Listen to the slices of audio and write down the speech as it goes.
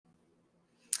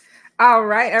All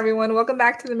right, everyone. Welcome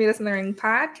back to the Meet Us in the Ring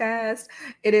podcast.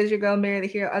 It is your girl, Mary,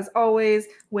 here, as always,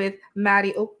 with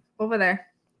Maddie over there.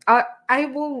 I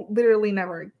will literally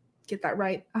never get that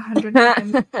right 100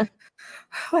 times.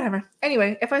 Whatever.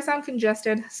 Anyway, if I sound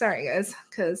congested, sorry, guys,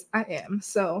 because I am.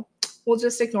 So we'll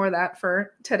just ignore that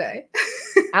for today.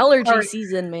 Allergy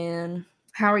season, man.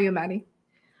 How are you, Maddie?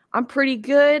 I'm pretty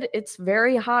good. It's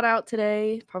very hot out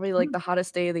today. Probably like the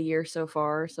hottest day of the year so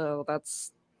far. So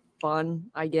that's fun,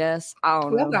 I guess. I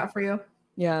don't know. Love that for you.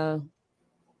 Yeah.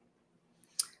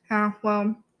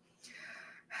 Well,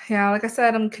 yeah, like I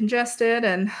said, I'm congested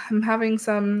and I'm having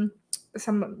some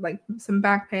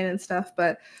back pain and stuff,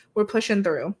 but we're pushing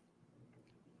through.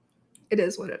 It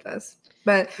is what it is.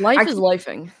 But life is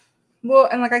lifing. Well,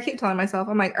 and like I keep telling myself,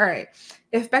 I'm like, all right,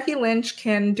 if Becky Lynch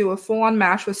can do a full-on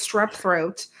match with strep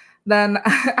throat, then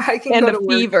I can go to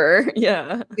fever. Work.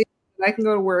 Yeah. I can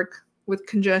go to work with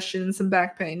congestion and some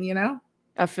back pain, you know?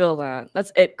 I feel that.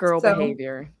 That's it girl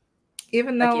behavior.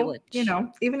 Even though,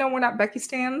 even though we're not Becky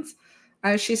stans,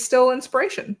 she's still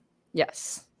inspiration.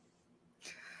 Yes.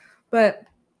 But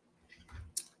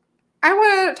I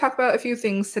want to talk about a few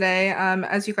things today.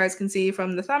 As you guys can see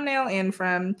from the thumbnail and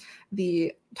from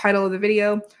the title of the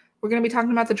video, we're going to be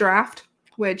talking about the draft,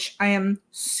 which I am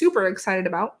super excited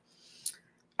about.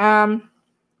 I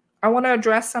want to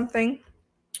address something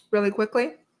really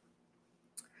quickly.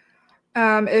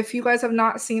 If you guys have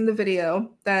not seen the video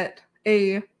that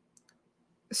a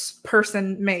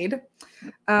person made,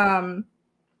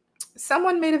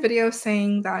 someone made a video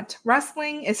saying that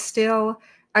wrestling is still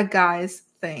a guy's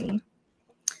thing.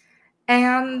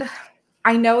 And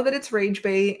I know that it's rage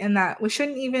bait and that we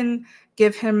shouldn't even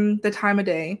give him the time of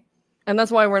day. And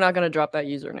that's why we're not going to drop that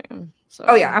username. So.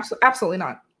 Oh, yeah, absolutely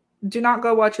not. Do not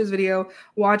go watch his video.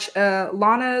 Watch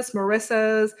Lana's,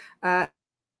 Marissa's,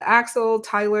 Axel,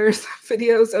 Tyler's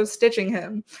videos of stitching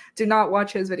him. Do not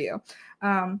watch his video.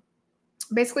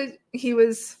 Basically, he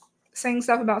was saying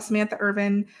stuff about Samantha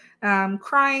Irvin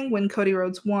crying when Cody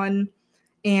Rhodes won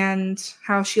and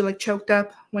how she choked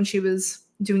up when she was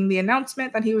doing the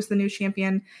announcement that he was the new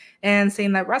champion, and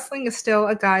saying that wrestling is still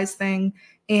a guy's thing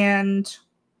and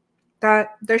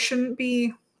that there shouldn't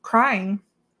be crying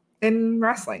in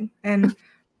wrestling and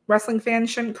wrestling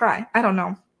fans shouldn't cry. I don't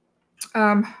know.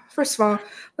 First of all,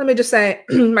 let me just say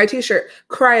my t-shirt,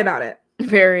 cry about it.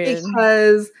 Period.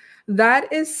 Because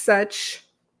that is such,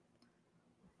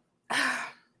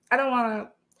 I don't want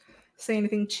to say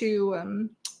anything too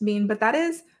mean, but that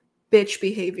is bitch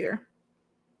behavior.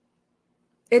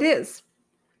 It is.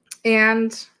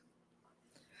 And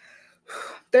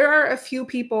there are a few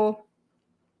people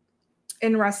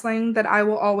in wrestling that I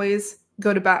will always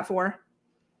go to bat for.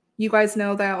 You guys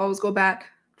know that I always go bat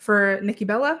for Nikki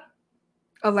Bella,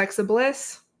 Alexa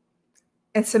Bliss,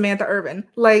 and Samantha Irvin.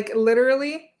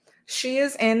 Literally, she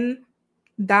is in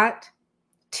that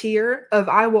tier of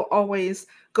I will always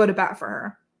go to bat for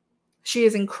her. She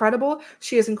is incredible.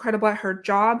 She is incredible at her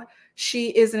job.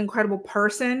 She is an incredible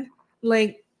person.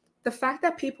 The fact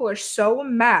that people are so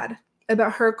mad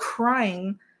about her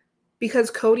crying because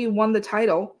Cody won the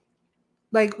title,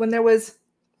 when there was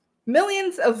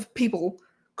millions of people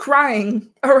crying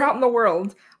around the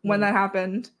world when that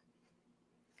happened,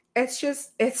 it's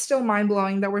still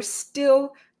mind-blowing that we're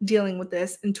still dealing with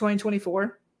this in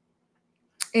 2024.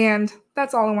 And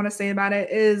that's all I want to say about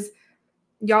it is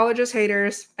y'all are just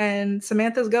haters and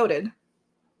Samantha's goated.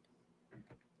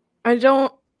 I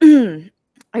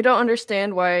don't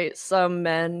understand why some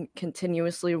men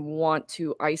continuously want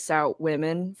to ice out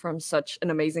women from such an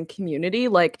amazing community.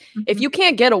 If you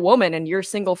can't get a woman and you're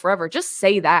single forever, just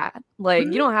say that.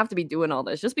 You don't have to be doing all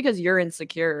this. Just because you're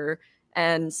insecure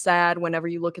and sad whenever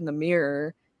you look in the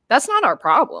mirror, that's not our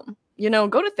problem.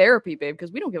 Go to therapy, babe,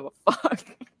 because we don't give a fuck.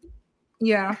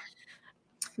 Yeah.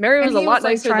 Mary was a lot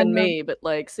nicer than me, but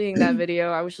seeing that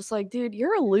video, I was just like, dude,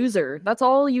 you're a loser. That's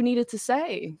all you needed to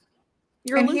say.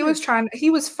 And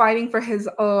he was fighting for his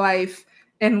life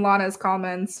in Lana's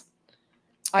comments.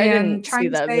 I didn't see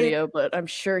that video, but I'm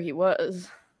sure he was.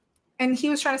 And he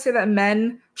was trying to say that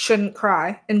men shouldn't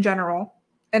cry in general.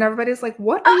 And everybody's like,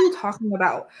 what are you talking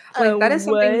about? That is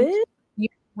something you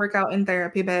work out in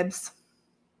therapy, babes.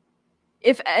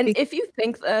 If you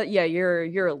think that, yeah,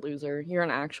 you're a loser. You're an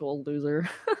actual loser.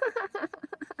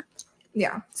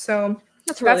 Yeah. So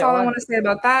that's all I want to say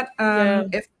about that.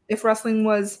 If wrestling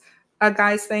was a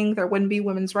guy's thing, there wouldn't be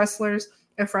women's wrestlers.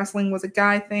 If wrestling was a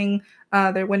guy thing,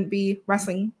 there wouldn't be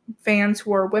wrestling fans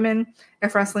who are women.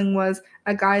 If wrestling was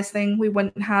a guy's thing, we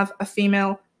wouldn't have a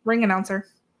female ring announcer.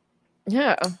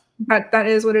 Yeah. But that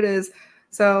is what it is.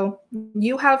 So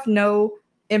you have no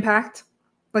impact.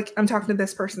 I'm talking to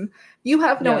this person. You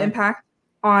have no impact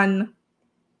on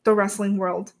the wrestling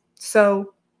world.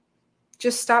 So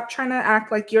just stop trying to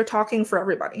act like you're talking for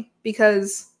everybody,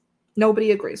 because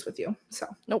nobody agrees with you. So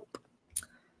nope.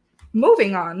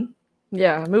 Moving on.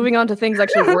 Yeah, moving on to things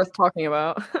actually worth talking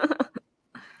about.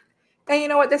 And you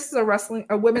know what? This is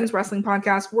a women's wrestling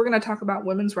podcast. We're going to talk about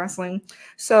women's wrestling.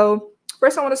 So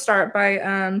first, I want to start by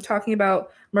talking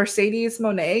about Mercedes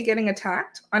Moné getting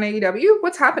attacked on AEW.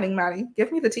 What's happening, Maddie?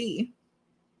 Give me the tea.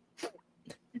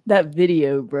 That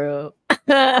video, bro.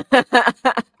 I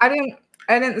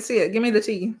didn't see it. Give me the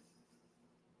tea.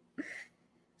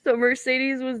 So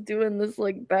Mercedes was doing this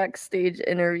like backstage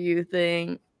interview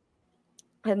thing.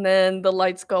 And then the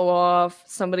lights go off.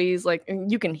 Somebody's like,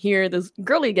 you can hear this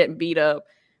girlie getting beat up.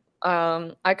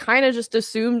 I kind of just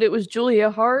assumed it was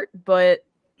Julia Hart, but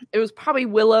it was probably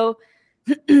Willow.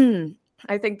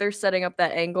 I think they're setting up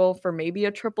that angle for maybe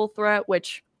a triple threat,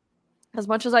 which, as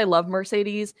much as I love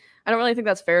Mercedes, I don't really think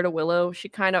that's fair to Willow. She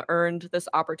kind of earned this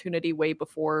opportunity way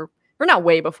before, or not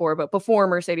way before, but before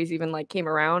Mercedes even like came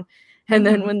around. And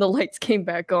then when the lights came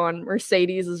back on,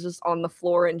 Mercedes is just on the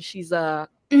floor and she's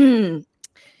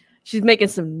she's making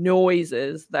some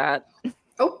noises that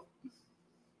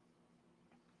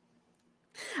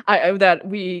that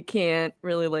we can't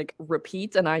really like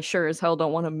repeat, and I sure as hell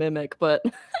don't want to mimic, but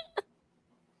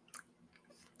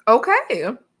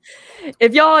okay.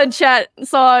 If y'all in chat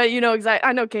saw, you know exactly.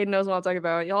 I know Kaden knows what I'm talking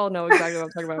about. Y'all know exactly what I'm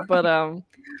talking about. But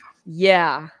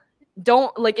yeah,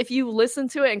 don't like if you listen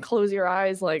to it and close your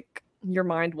eyes, like your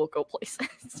mind will go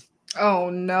places. Oh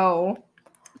no.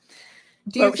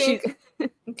 Do you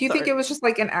think it was just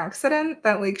like an accident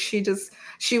that like she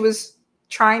was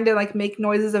trying to like make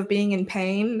noises of being in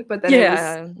pain, but then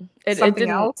it was something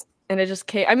else? And it just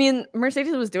came. I mean,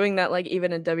 Mercedes was doing that like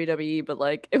even in WWE, but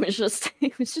like it was just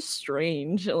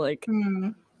strange. Like,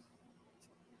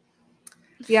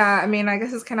 yeah, I mean, I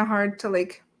guess it's kind of hard to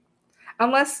like,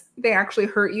 unless they actually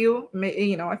hurt you.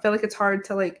 You know, I feel like it's hard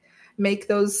to like make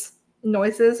those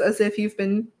noises as if you've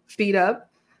been beat up.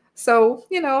 So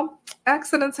you know,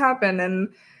 accidents happen, and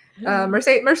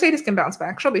Mercedes can bounce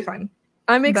back. She'll be fine.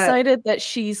 I'm excited that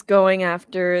she's going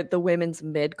after the women's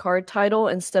mid-card title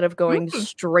instead of going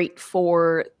straight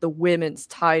for the women's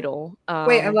title.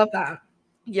 Wait, I love that.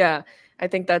 Yeah, I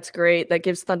think that's great. That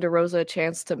gives Thunder Rosa a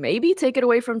chance to maybe take it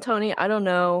away from Tony. I don't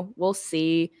know. We'll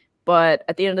see. But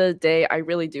at the end of the day, I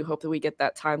really do hope that we get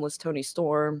that timeless Tony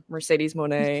Storm, Mercedes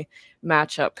Moné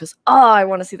matchup, because I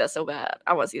want to see that so bad.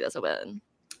 I want to see that so bad.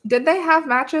 Did they have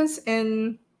matches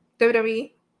in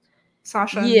WWE?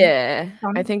 Sasha? Yeah,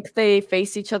 I think they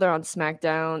faced each other on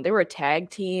SmackDown. They were a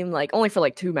tag team, like only for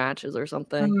like 2 matches or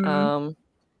something.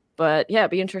 But yeah,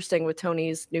 it'd be interesting with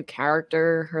Tony's new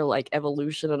character, her like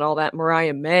evolution and all that.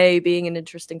 Mariah May being an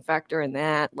interesting factor in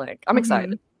that. Like, I'm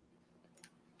excited.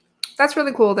 That's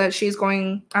really cool that she's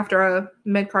going after a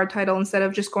mid-card title instead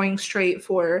of just going straight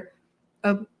for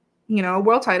a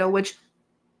world title, which,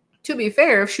 to be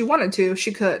fair, if she wanted to,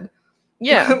 she could.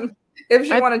 Yeah. If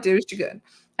she wanted to, she could.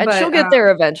 And she'll get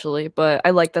there eventually, but I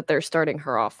like that they're starting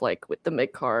her off like with the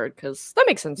mid-card, because that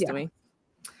makes sense to me.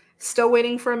 Still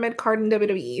waiting for a mid-card in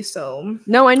WWE, so...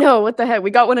 No, I know. What the heck? We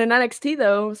got one in NXT,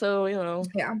 though, so, you know.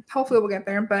 Yeah, hopefully we'll get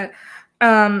there. But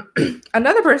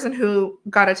another person who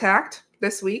got attacked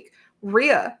this week,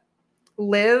 Rhea.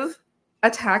 Liv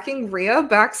attacking Rhea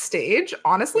backstage,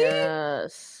 honestly?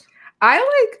 Yes. I,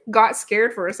 like, got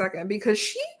scared for a second because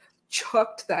she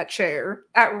chucked that chair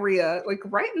at Rhea, like,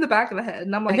 right in the back of the head.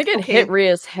 And I'm like, I think it hit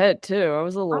Rhea's head, too. I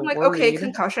was a little worried. Okay,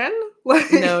 concussion?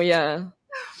 No, yeah.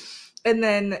 And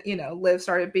then, Liv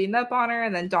started beating up on her,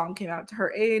 and then Dawn came out to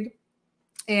her aid.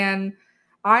 And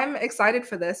I'm excited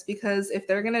for this because if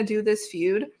they're going to do this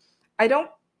feud, I don't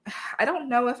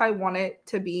know if I want it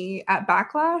to be at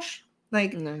Backlash.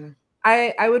 Like, no.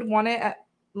 I would want it at,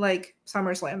 like,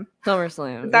 SummerSlam.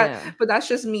 But that's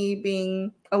just me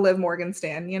being a Liv Morgan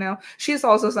stan, She's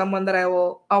also someone that I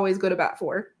will always go to bat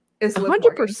for. Is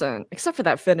 100%, except for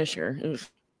that finisher.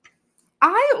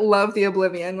 I love the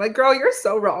Oblivion. Like, girl, you're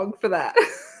so wrong for that.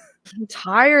 I'm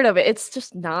tired of it. It's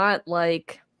just not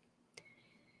like...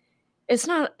 It's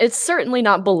certainly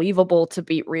not believable to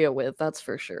beat Rhea with, that's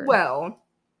for sure. Well,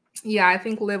 yeah, I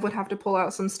think Liv would have to pull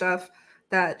out some stuff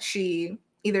that she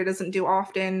either doesn't do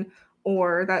often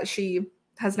or that she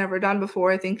has never done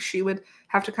before. I think she would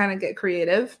have to kind of get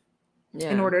creative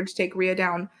in order to take Rhea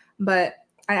down. But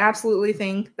I absolutely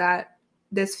think that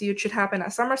this feud should happen at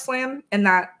SummerSlam and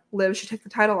that Liv should take the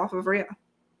title off of Rhea.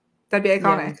 That'd be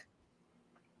iconic.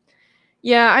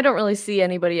 Yeah, I don't really see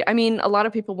anybody. I mean, a lot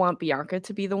of people want Bianca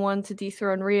to be the one to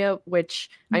dethrone Rhea,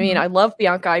 which, I mean, I love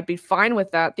Bianca. I'd be fine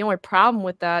with that. The only problem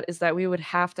with that is that we would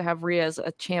have to have Rhea as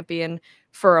a champion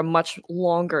for a much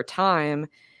longer time.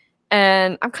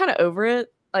 And I'm kind of over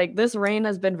it. Like, this reign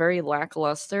has been very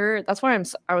lackluster. That's why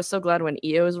I was so glad when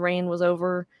Io's reign was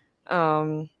over.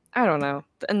 I don't know.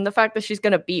 And the fact that she's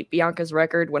going to beat Bianca's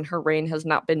record when her reign has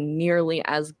not been nearly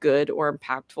as good or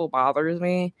impactful bothers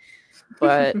me.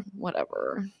 But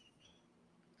whatever.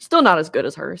 Still not as good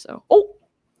as her, so. Oh.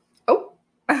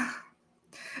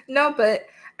 No, but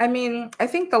I mean, I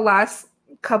think the last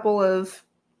couple of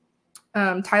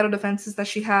title defenses that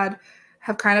she had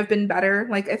have kind of been better.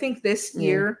 Like, I think this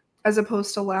year, as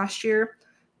opposed to last year,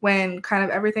 when kind of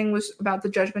everything was about the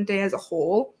Judgment Day as a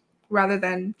whole, rather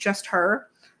than just her.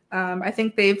 I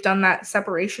think they've done that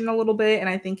separation a little bit, and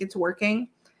I think it's working.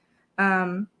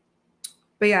 But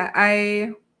yeah,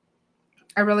 I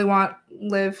really want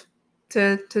Liv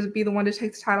to be the one to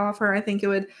take the title off her. I think it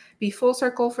would be full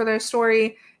circle for their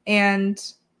story, and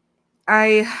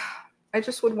I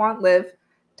just would want Liv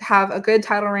to have a good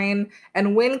title reign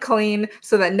and win clean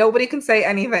so that nobody can say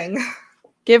anything.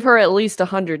 Give her at least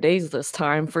 100 days this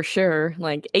time, for sure.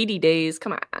 Like, 80 days,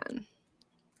 come on.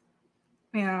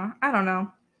 Yeah, I don't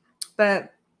know.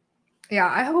 But yeah,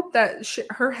 I hope that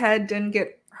her head didn't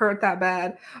get hurt that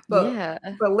bad. But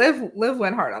Liv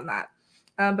went hard on that.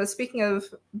 But speaking of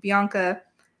Bianca,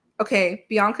 okay,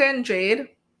 Bianca and Jade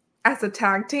as a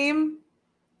tag team,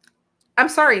 I'm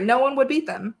sorry, no one would beat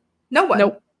them. No one.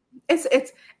 Nope.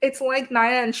 It's like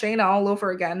Nia and Shayna all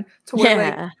over again. To where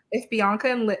like if Bianca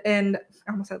and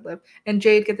I almost said Liv and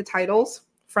Jade get the titles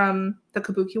from the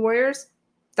Kabuki Warriors,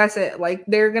 that's it. Like,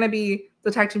 they're gonna be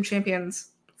the tag team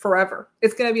champions forever.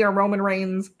 It's gonna be a Roman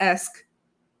Reigns-esque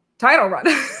title run.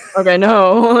 Okay,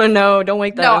 no, don't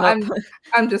wake that up.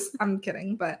 I'm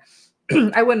kidding, but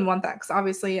I wouldn't want that, because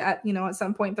obviously at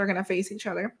some point they're gonna face each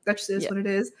other. That just is what it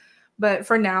is. But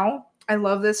for now, I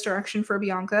love this direction for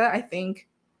Bianca. I think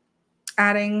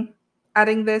adding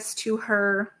this to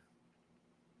her,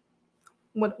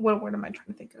 what word am I trying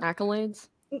to think of? Accolades?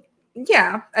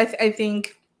 Yeah, I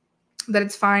think that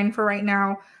it's fine for right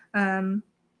now.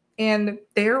 And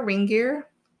their ring gear,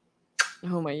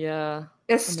 oh my, yeah,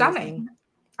 is stunning.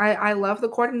 I love the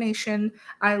coordination.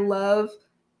 I love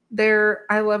their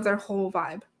whole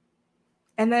vibe.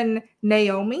 And then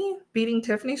Naomi beating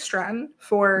Tiffany Stratton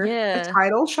for a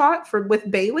title shot with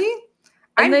Bailey.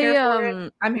 And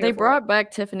they brought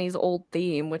back Tiffany's old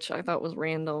theme, which I thought was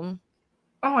random.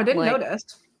 Oh, I didn't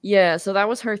notice. Yeah, so that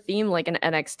was her theme, like, in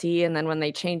NXT, and then when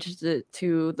they changed it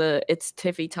to the It's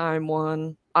Tiffy Time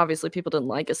one, obviously people didn't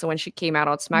like it, so when she came out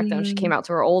on SmackDown, she came out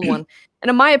to her old one. And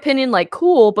in my opinion, like,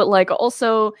 cool, but, like,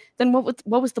 also, then what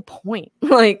was the point?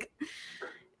 Like,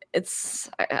 it's,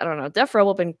 I don't know, Def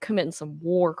Rebel been committing some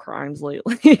war crimes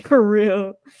lately, for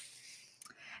real.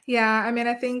 Yeah, I mean,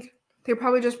 I think they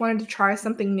probably just wanted to try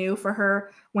something new for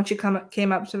her when she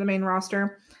came up to the main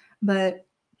roster, but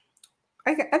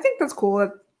I think that's cool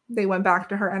that they went back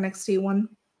to her NXT one.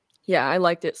 Yeah, I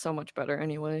liked it so much better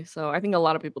anyway, so I think a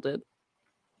lot of people did.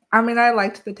 I mean, I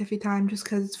liked the Tiffy Time just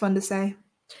because it's fun to say.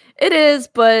 It is,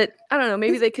 but I don't know,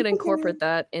 maybe they could incorporate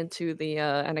that into the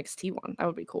NXT one. That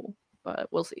would be cool, but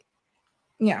we'll see.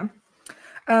 Yeah.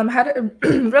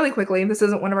 Really quickly, this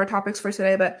isn't one of our topics for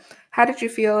today, but how did you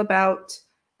feel about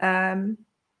Natty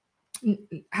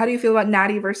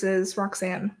versus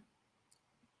Roxanne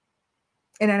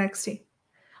in NXT?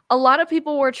 A lot of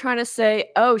people were trying to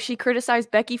say, oh, she criticized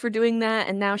Becky for doing that,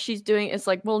 and now she's doing it. It's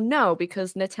like, well, no,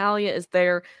 because Natalya is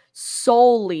there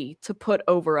solely to put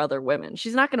over other women.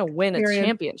 She's not going to win a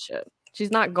championship.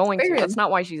 She's not going to. That's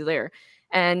not why she's there.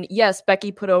 And yes,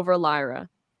 Becky put over Lyra,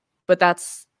 but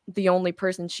that's the only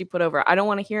person she put over. I don't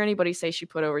want to hear anybody say she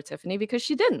put over Tiffany, because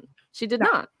she didn't. She did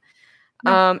not.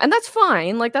 No. And that's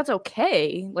fine. Like, that's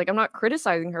okay. Like, I'm not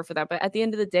criticizing her for that. But at the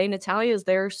end of the day, Natalya is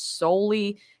there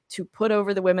solely to put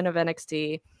over the women of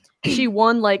NXT. She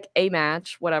won like a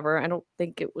match, whatever. I don't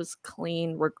think it was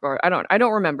clean. I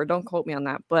don't remember. Don't quote me on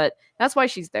that. But that's why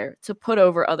she's there, to put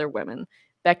over other women.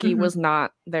 Becky was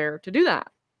not there to do that.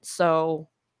 So,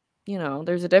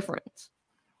 there's a difference.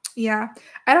 Yeah.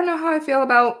 I don't know how I feel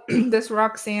about this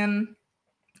Roxanne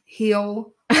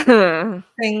heel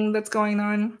thing that's going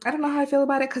on. I don't know how I feel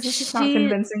about it, because it's just not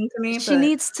convincing to me. She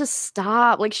needs to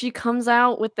stop. Like, she comes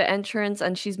out with the entrance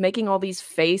and she's making all these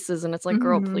faces, and it's like,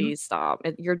 girl, please stop.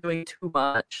 You're doing too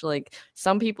much. Like,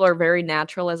 some people are very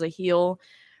natural as a heel.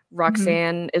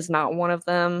 Roxanne is not one of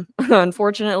them,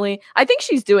 unfortunately. I think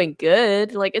she's doing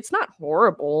good. Like, it's not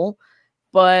horrible,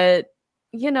 but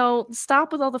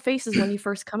stop with all the faces when you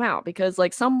first come out, because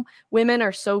like, some women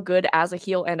are so good as a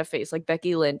heel and a face, like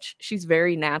Becky Lynch. She's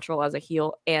very natural as a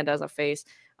heel and as a face.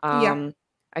 I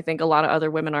think a lot of other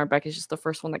women are. Becky's just the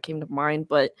first one that came to mind,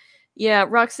 but Yeah,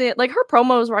 Roxanne, like her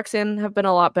promos, Roxanne, have been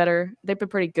a lot better. They've been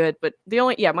pretty good, but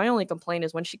my only complaint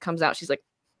is when she comes out, she's like,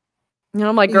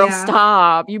 I'm like, girl, Yeah.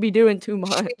 stop. You be doing too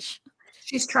much.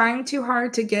 She's trying too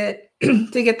hard to get to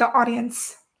get the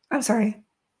audience. I'm sorry.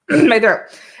 My throat.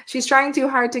 She's trying too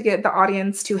hard to get the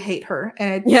audience to hate her.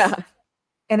 And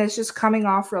it's just coming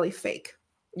off really fake.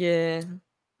 Yeah.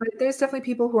 But there's definitely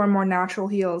people who are more natural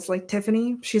heels. Like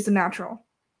Tiffany, she's a natural.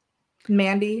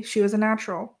 Mandy, she was a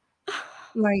natural.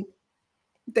 Like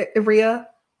Rhea,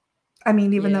 I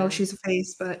mean, even though she's a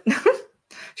face, but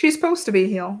she's supposed to be a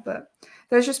heel. But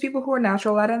there's just people who are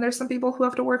natural at it, and there's some people who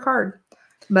have to work hard.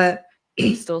 But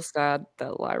I'm still sad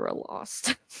that Lyra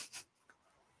lost.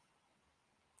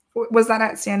 Was that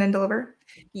at Stand and Deliver?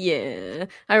 Yeah.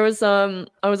 I was on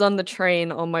the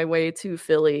train on my way to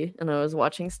Philly, and I was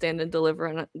watching Stand and Deliver,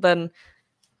 and then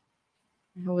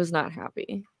I was not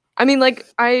happy. I mean, like,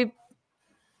 I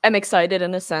am excited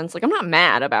in a sense. Like, I'm not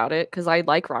mad about it because I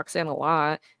like Roxanne a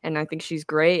lot, and I think she's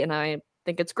great, and I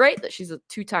think it's great that she's a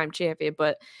 2-time champion,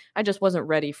 but I just wasn't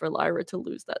ready for Lyra to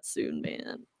lose that soon,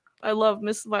 man. I love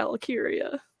Miss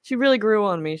Valkyria. She really grew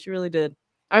on me. She really did.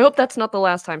 I hope that's not the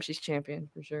last time she's champion,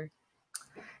 for sure.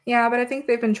 Yeah, but I think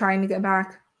they've been trying to get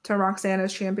back to Roxanne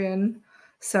as champion,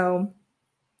 so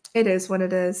it is what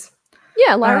it is.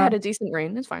 Yeah, Lyra had a decent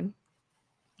reign. It's fine.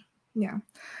 Yeah.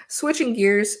 Switching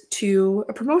gears to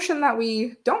a promotion that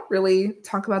we don't really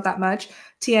talk about that much,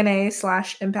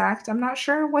 TNA/Impact. I'm not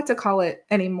sure what to call it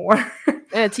anymore.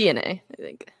 TNA, I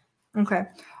think. Okay.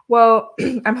 Well,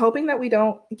 I'm hoping that we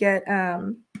don't get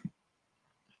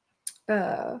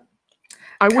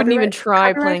I wouldn't even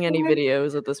try playing any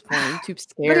videos at this point. YouTube's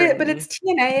scared. But it's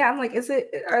TNA. I'm like,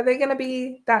 are they gonna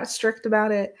be that strict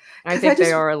about it? I think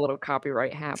they are a little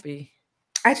copyright happy.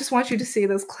 I just want you to see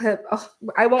this clip. Oh,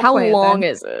 I won't How play it. How long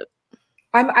is it?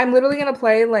 I'm literally gonna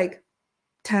play like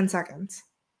 10 seconds.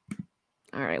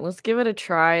 All right, let's give it a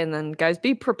try, and then guys,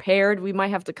 be prepared. We might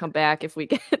have to come back if we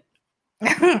get.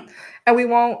 And we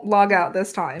won't log out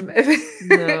this time if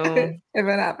it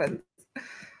happens.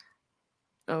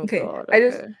 Oh, okay. God, I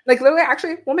just like literally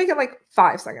actually we'll make it like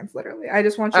 5 seconds literally. I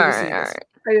just want you to see this.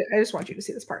 Right. I just want you to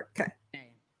see this part. Okay.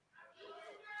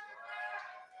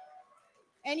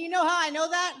 And you know how I know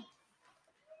that?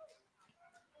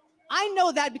 I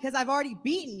know that because I've already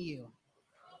beaten you.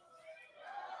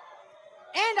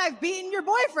 And I've beaten your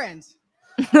boyfriend.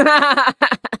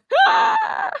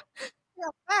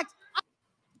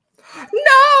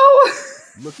 No!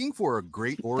 Looking for a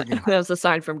great Oregon. That was a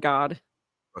sign from God.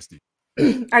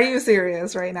 Are you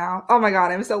serious right now? Oh my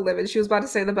God, I'm so livid. She was about to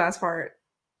say the best part.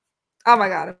 Oh my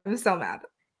God, I'm so mad.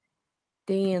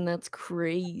 Damn, that's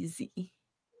crazy.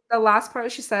 The last part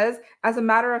she says, as a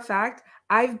matter of fact,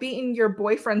 I've beaten your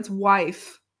boyfriend's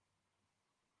wife.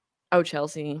 Oh,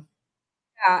 Chelsea.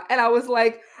 Yeah, and I was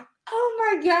like,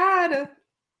 oh my God.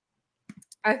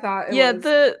 I thought it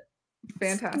was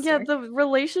fantastic. Yeah, the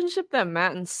relationship that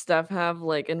Matt and Steph have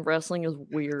like in wrestling is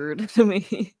weird to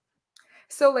me.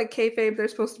 So like kayfabe, they're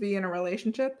supposed to be in a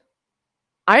relationship?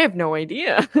 I have no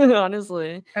idea,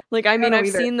 honestly. Like, I mean, I've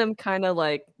seen them kind of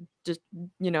like just,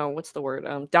 what's the word?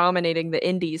 Dominating the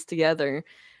indies together.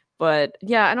 But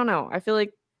yeah, I don't know. I feel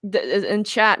like in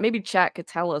chat, maybe chat could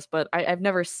tell us, but I've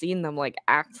never seen them like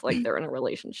act like they're in a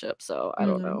relationship. So I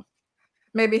don't know.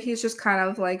 Maybe he's just kind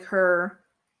of like her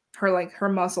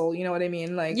muscle. You know what I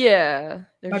mean? Like, yeah,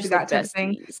 they're just that type of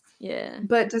thing. Yeah.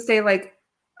 But to say like,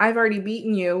 I've already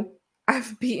beaten you.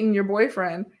 I've beaten your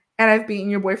boyfriend. And I've beaten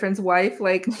your boyfriend's wife.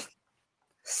 Like,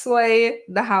 slay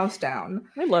the house down.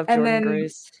 I love Jordan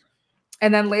Grace.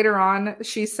 And then later on,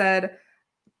 she said,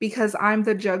 because I'm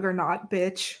the juggernaut,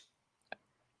 bitch.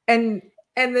 And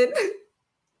then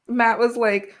Matt was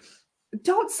like,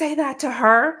 don't say that to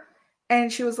her.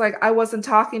 And she was like, I wasn't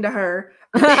talking to her.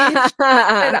 Bitch.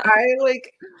 And I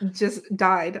like just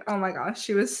died. Oh my gosh.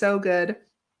 She was so good.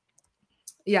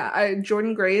 Yeah,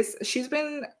 Jordan Grace, she's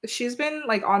been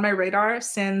like on my radar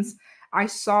since I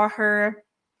saw her.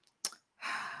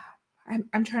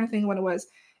 I'm trying to think what it was.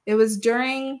 It was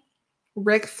during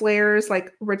Ric Flair's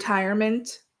like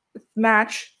retirement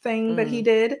match thing that he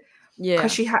did. Yeah,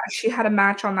 because she had a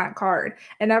match on that card,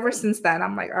 and ever since then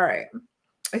I'm like, all right,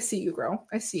 I see you, girl.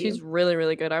 I see you. She's really,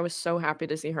 really good. I was so happy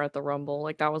to see her at the Rumble.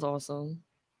 Like, that was awesome.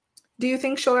 Do you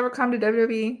think she'll ever come to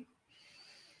WWE?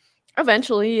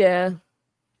 Eventually, yeah.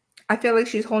 I feel like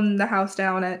she's holding the house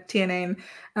down at TNA.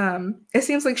 It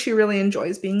seems like she really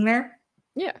enjoys being there.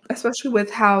 Yeah. Especially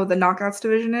with how the Knockouts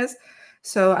division is.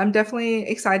 So I'm definitely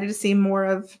excited to see more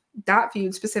of that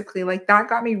feud specifically. Like, that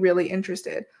got me really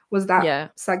interested, was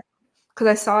that segment. Because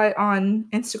I saw it on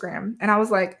Instagram and I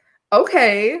was like,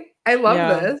 okay, I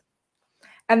love this.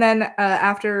 And then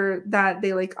after that,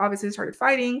 they like obviously started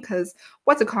fighting because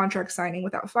what's a contract signing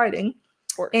without fighting?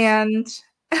 Of course. And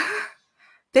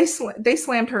they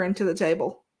slammed her into the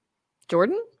table.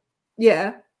 Jordan?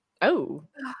 Yeah. Oh.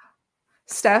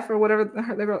 Steph or whatever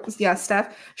the girl. Yeah,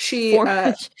 Steph. She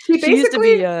she used to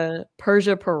be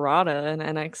Persia Parada in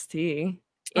NXT.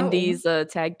 Indy's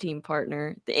tag team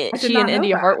partner. She and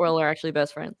Indy Hartwell are actually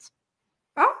best friends.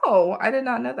 Oh, I did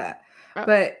not know that. Oh.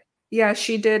 But yeah,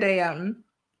 she did a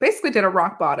basically did a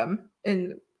rock bottom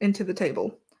into the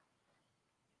table.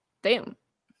 Damn.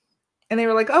 And they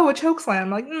were like, "Oh, a choke slam."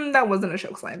 I'm like, that wasn't a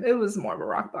choke slam. It was more of a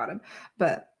rock bottom.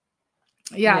 But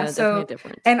yeah, so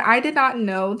different. And I did not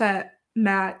know that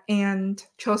Matt and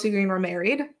Chelsea Green were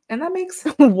married, and that makes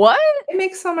what? It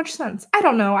makes so much sense. I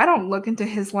don't know. I don't look into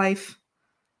his life.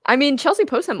 I mean, Chelsea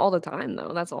posts him all the time,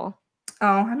 though. That's all. Oh,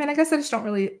 I mean, I guess I just don't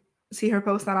really see her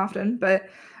post that often. But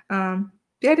yeah,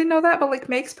 I didn't know that. But like,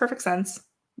 makes perfect sense.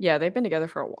 Yeah, they've been together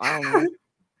for a while now.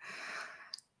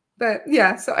 But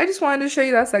yeah, so I just wanted to show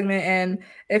you that segment. And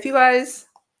if you guys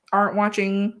aren't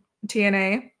watching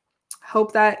TNA,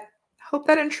 hope that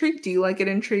intrigued you like it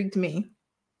intrigued me.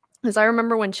 Because I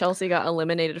remember when Chelsea got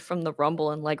eliminated from the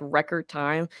Rumble in like record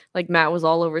time, like Matt was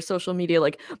all over social media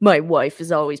like, my wife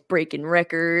is always breaking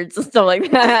records and stuff like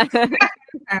that.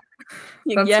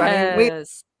 That's funny.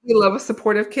 We love a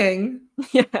supportive king.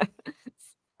 Yeah.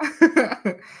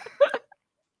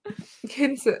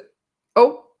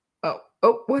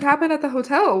 What happened at the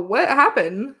hotel? What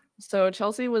happened? So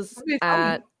Chelsea was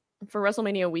for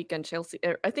WrestleMania weekend.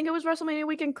 I think it was WrestleMania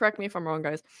weekend. Correct me if I'm wrong,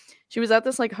 guys. She was at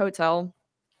this like hotel.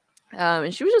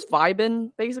 And she was just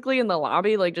vibing basically in the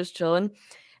lobby, like just chilling.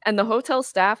 And the hotel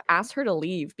staff asked her to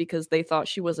leave because they thought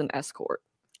she was an escort.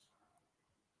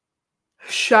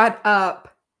 Shut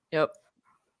up. Yep.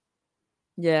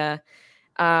 Yeah.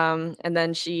 And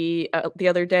then she the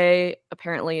other day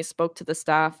apparently spoke to the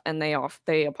staff and they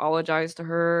apologized to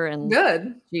her and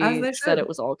she said it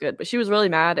was all good. But she was really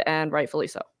mad and rightfully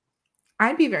so.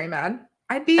 I'd be very mad.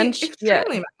 I'd be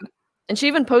extremely mad. And she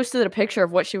even posted a picture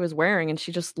of what she was wearing and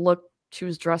she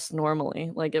was dressed normally.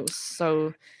 Like it was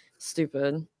so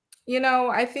stupid. You know,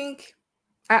 I think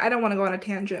I don't want to go on a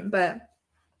tangent, but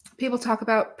people talk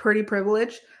about pretty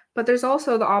privilege, but there's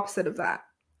also the opposite of that,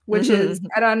 which is,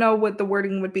 I don't know what the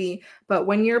wording would be, but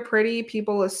when you're pretty,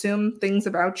 people assume things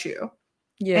about you.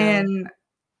 Yeah. And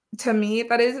to me,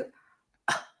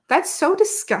 that's so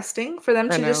disgusting for them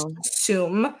to just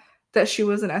assume that she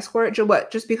was an escort. What?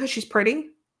 Just because she's pretty?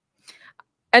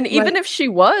 And even if she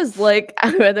was, like,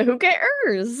 who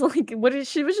cares? Like,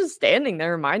 she was just standing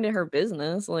there minding her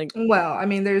business. Like, well, I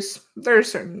mean, there's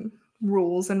certain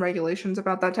rules and regulations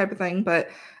about that type of thing, but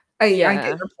I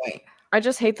get your point. I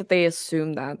just hate that they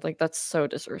assume that. Like, that's so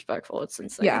disrespectful. It's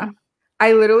insane. Yeah.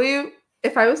 I literally,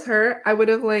 if I was her, I would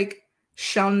have like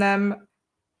shown them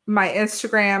my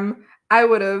Instagram. I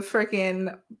would have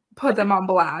freaking put them on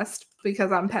blast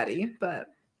because I'm petty, but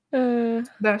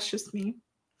that's just me.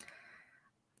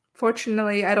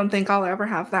 Fortunately, I don't think I'll ever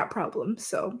have that problem.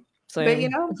 So, but you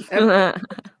know,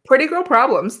 pretty girl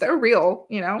problems, they're real,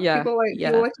 you know? Yeah. People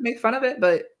like to make fun of it,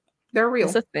 but they're real.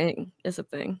 It's a thing. It's a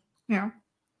thing. Yeah.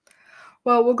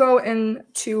 Well, we'll go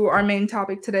into our main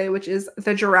topic today, which is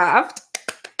the draft.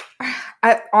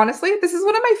 Honestly, this is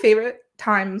one of my favorite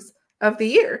times of the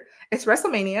year. It's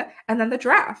WrestleMania and then the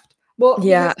draft. Well,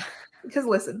 yeah. Because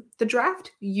listen, the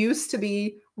draft used to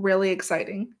be really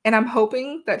exciting. And I'm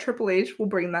hoping that Triple H will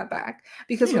bring that back.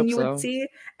 Because when you would see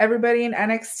everybody in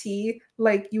NXT,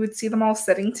 like you would see them all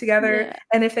sitting together. Yeah.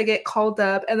 And if they get called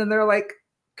up and then they're like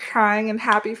crying and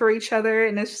happy for each other.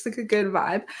 And it's just like a good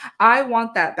vibe. I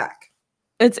want that back.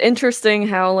 It's interesting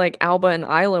how like Alba and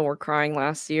Isla were crying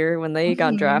last year when they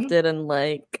got drafted. And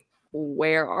like,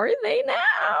 where are they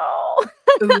now?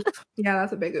 Oof. Yeah,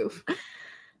 that's a big oof.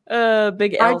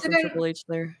 Big L from Triple H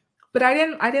there. But I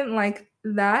didn't like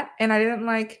that, and I didn't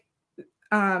like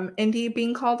Indy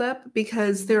being called up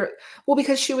because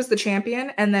because she was the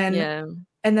champion, and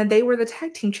then they were the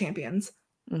tag team champions.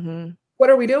 Mm-hmm. What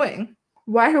are we doing?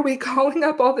 Why are we calling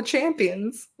up all the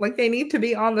champions? Like they need to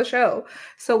be on the show.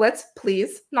 So let's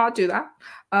please not do that.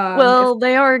 Well,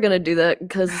 they are gonna do that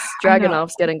because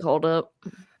Dragunov's getting called up,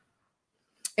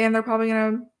 and they're probably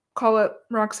gonna call up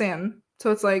Roxanne.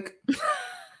 So it's like.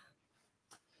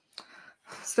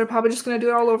 So they're probably just going to do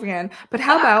it all over again. But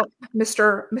how about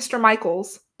Mr.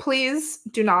 Michaels? Please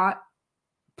do not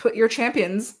put your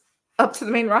champions up to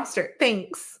the main roster.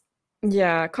 Thanks.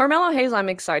 Yeah, Carmelo Hayes I'm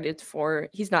excited for.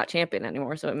 He's not champion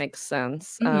anymore, so it makes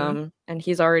sense. Mm-hmm. And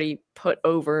he's already put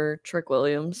over Trick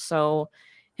Williams, so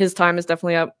his time is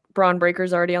definitely up. Braun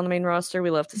Breaker's already on the main roster. We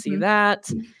love to see that.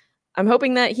 I'm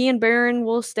hoping that he and Baron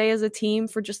will stay as a team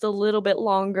for just a little bit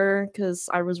longer because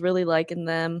I was really liking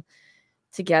them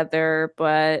together.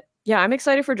 But yeah, I'm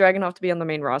excited for Dragunov to be on the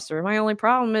main roster. My only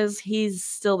problem is he's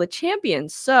still the champion.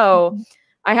 So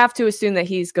I have to assume that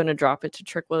he's going to drop it to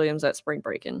Trick Williams at Spring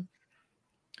Breakin'.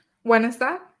 When is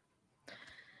that?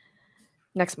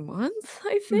 Next month,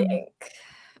 I think.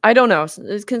 I don't know.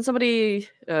 Can somebody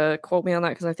quote me on that?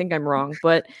 Because I think I'm wrong.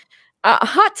 But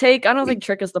hot take, I don't think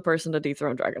Trick is the person to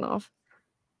dethrone Dragunov.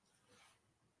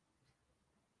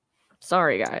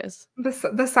 Sorry, guys.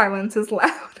 The silence is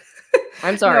loud.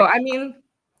 I'm sorry. No, I mean,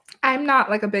 I'm not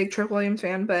like a big Trick Williams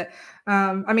fan, but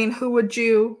I mean, who would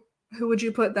you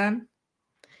put then?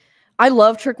 I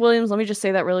love Trick Williams. Let me just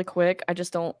say that really quick. I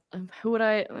just don't. Who would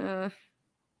I?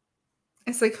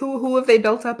 It's like who have they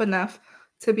built up enough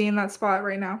to be in that spot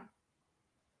right now?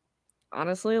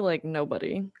 Honestly, like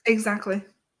nobody. Exactly.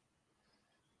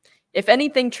 If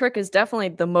anything, Trick is definitely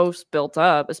the most built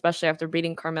up, especially after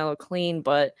beating Carmelo clean.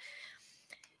 But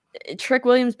Trick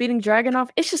Williams beating Dragunov,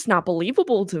 it's just not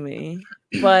believable to me.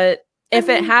 But if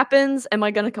it happens, am I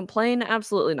going to complain?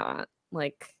 Absolutely not.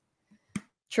 Like,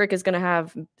 Trick is going to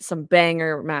have some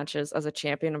banger matches as a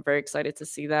champion. I'm very excited to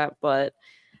see that. But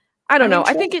I don't know.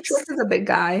 I think Trick is a big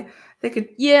guy. They could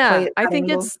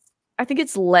I think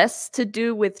it's less to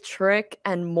do with Trick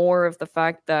and more of the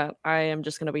fact that I am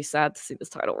just going to be sad to see this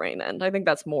title reign end. I think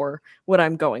that's more what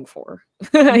I'm going for.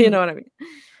 You know what I mean?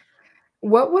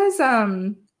 What was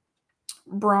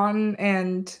Braun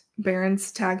and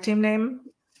Baron's tag team name?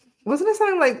 Wasn't it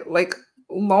something like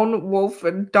Lone Wolf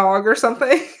and Dog or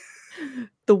something?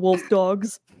 The Wolf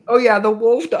Dogs. Oh yeah, the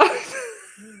Wolf Dogs.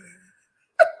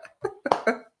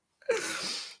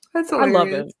 That's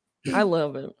hilarious. I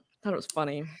love it. Thought it was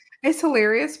funny. It's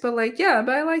hilarious, but but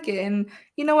I like it. And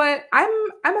you know what? I'm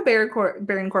a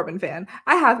Baron Corbin fan.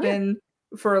 I have been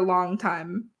for a long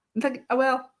time. Like,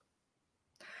 well,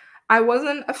 I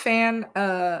wasn't a fan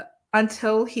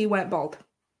until he went bald.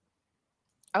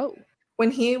 Oh. When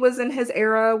he was in his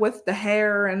era with the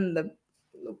hair and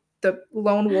the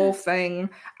lone wolf thing,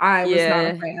 I was not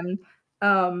a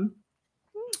fan.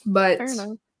 But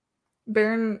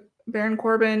Baron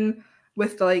Corbin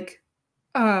with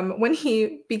when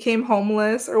he became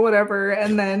homeless or whatever,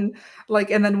 and then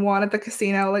won at the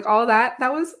casino, all that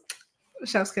was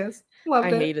chef's kiss. Loved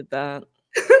it. I hated that.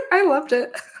 I loved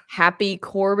it. Happy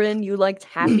Corbin, you liked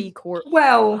Happy Corbin.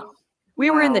 Well,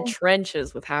 we were in the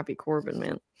trenches with Happy Corbin,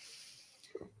 man.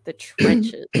 The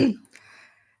trenches.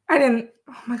 I didn't.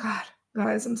 Oh my god,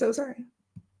 guys, I'm so sorry.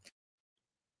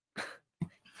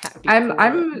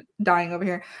 I'm dying over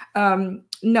here.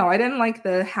 No, I didn't like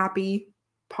the happy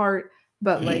part,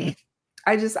 but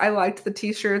I liked the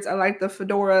t-shirts, I liked the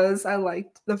fedoras, I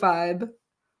liked the vibe.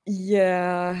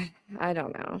 Yeah, I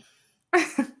don't know.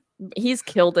 He's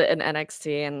killed it in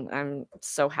NXT, and I'm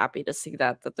so happy to see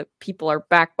that the people are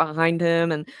back behind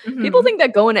him. And people think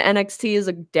that going to NXT is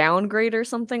a downgrade or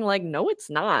something. Like, no, it's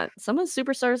not. Some of the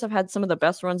superstars have had some of the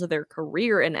best runs of their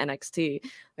career in NXT,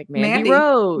 like Mandy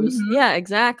Rose. Yeah,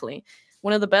 exactly.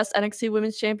 One of the best NXT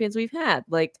women's champions we've had.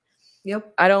 Like,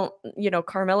 I don't,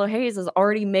 Carmelo Hayes has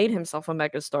already made himself a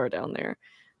megastar down there.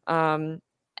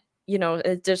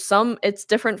 It's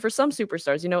different for some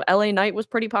superstars. LA Knight was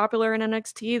pretty popular in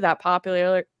NXT. That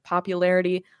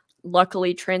popularity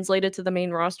luckily translated to the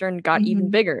main roster and got even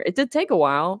bigger. It did take a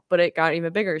while, but it got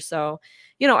even bigger. So,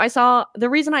 the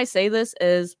reason I say this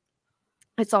is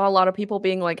I saw a lot of people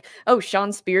being like, oh,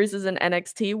 Shawn Spears is in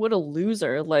NXT. What a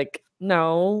loser. Like,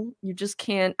 no, you just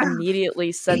can't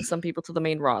immediately send some people to the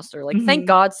main roster. Like, thank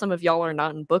God some of y'all are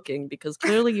not in booking, because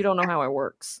clearly you don't know how it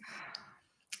works.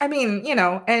 I mean,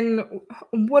 and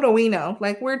what do we know?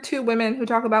 Like, we're two women who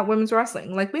talk about women's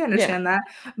wrestling. Like, we understand that.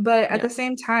 But at the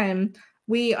same time,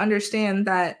 we understand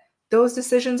that those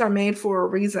decisions are made for a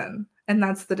reason. And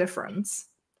that's the difference.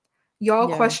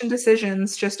 Y'all question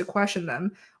decisions just to question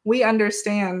them. We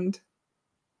understand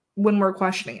when we're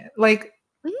questioning it. Like,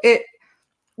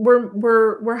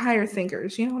 we're higher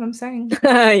thinkers. You know what I'm saying?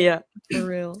 Yeah, for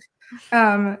real.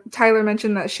 Tyler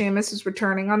mentioned that Sheamus is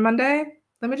returning on Monday.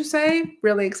 Let me just say,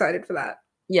 really excited for that.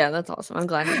 Yeah, that's awesome. I'm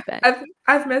glad he's back.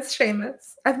 I've missed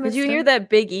Sheamus. Did you hear that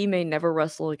Big E may never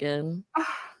wrestle again?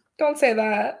 Don't say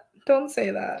that. Don't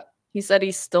say that. He said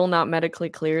he's still not medically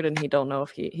cleared, and he doesn't know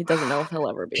if he'll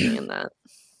ever be in that.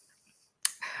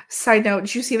 Side note,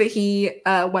 did you see that he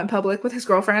went public with his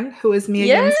girlfriend, who is Mia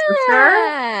Yim's sister?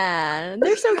 Yeah,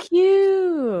 they're so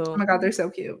cute. Oh my god, they're so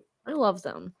cute. I love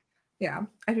them. Yeah,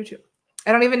 I do too.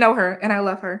 I don't even know her, and I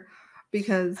love her,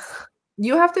 because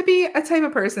you have to be a type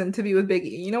of person to be with Big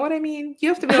E. You know what I mean? You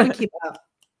have to be able to keep up.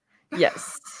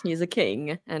 Yes, he's a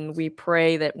king, and we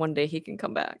pray that one day he can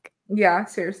come back. Yeah,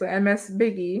 seriously. I miss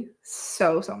Biggie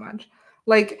so much.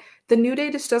 Like, the New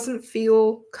Day just doesn't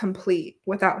feel complete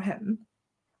without him.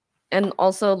 And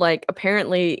also, like,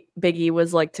 apparently Biggie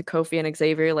was like to Kofi and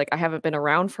Xavier, like, I haven't been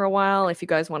around for a while. If you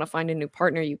guys want to find a new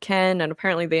partner, you can. And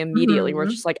apparently they immediately were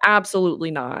just like,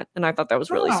 absolutely not. And I thought that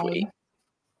was really sweet.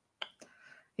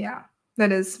 Yeah,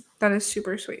 that is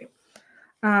super sweet.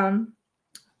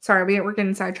 Sorry, we're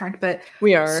getting sidetracked, but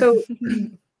we are. So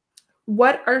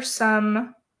what are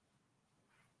some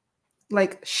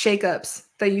like shakeups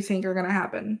that you think are gonna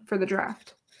happen for the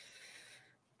draft?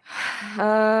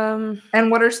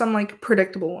 And what are some like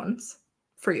predictable ones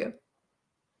for you?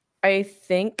 I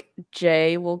think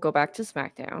Jay will go back to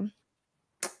SmackDown.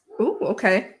 Ooh,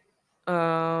 okay.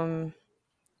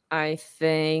 I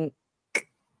think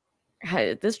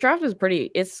this draft is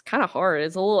it's kind of hard.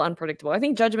 It's a little unpredictable. I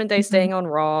think Judgment Day staying on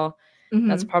Raw.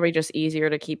 That's probably just easier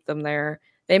to keep them there.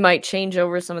 They might change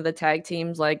over some of the tag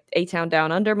teams, like A-Town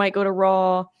Down Under might go to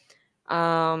Raw.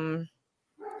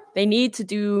 They need to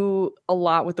do a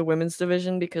lot with the women's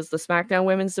division because the SmackDown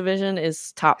women's division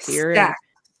is top tier. And,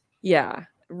 yeah,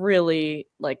 really,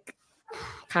 like,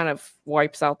 kind of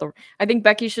wipes out the... I think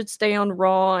Becky should stay on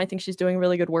Raw. I think she's doing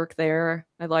really good work there.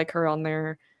 I like her on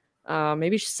there.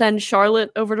 Maybe send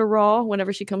Charlotte over to Raw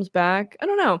whenever she comes back. I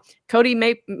don't know. Cody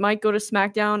might go to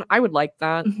SmackDown. I would like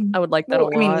that. I would like that a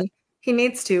lot. I mean, he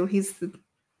needs to. He's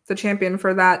the champion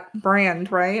for that brand,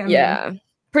 right? I mean,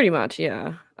 pretty much,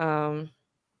 yeah.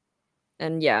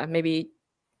 And yeah, maybe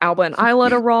Alba and Isla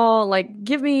to Raw. Like,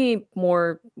 give me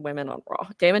more women on Raw.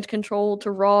 Damage Control to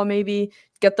Raw, maybe.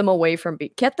 Get them away from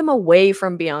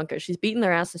Bianca. She's beaten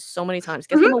their asses so many times.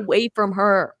 Get them away from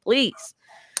her, please.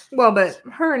 Well, but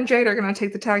her and Jade are going to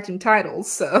take the tag team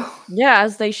titles, so. Yeah,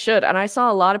 as they should. And I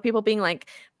saw a lot of people being like,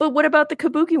 but what about the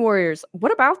Kabuki Warriors?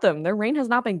 What about them? Their reign has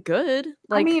not been good.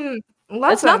 Like, I mean,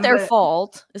 it's not their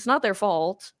fault. It's not their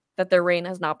fault that their reign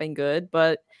has not been good,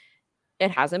 but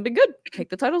it hasn't been good. Take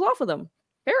the titles off of them.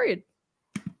 Period.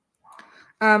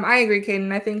 I agree,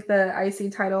 Kaden. I think the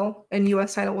IC title and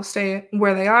US title will stay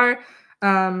where they are.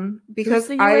 Because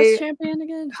who's the US champion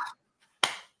again?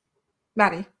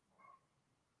 Maddie.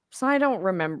 So I don't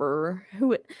remember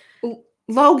who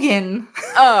Logan.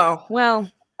 Oh, well,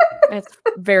 it's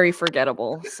very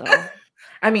forgettable. So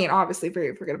I mean, obviously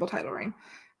very forgettable title reign.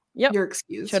 Yep. You're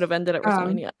excused. Should have ended at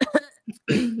WrestleMania.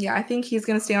 Yeah, I think he's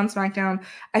gonna stay on SmackDown.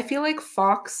 I feel like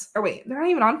Fox, or wait, they're not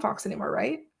even on Fox anymore,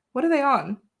 right? What are they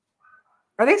on?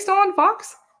 Are they still on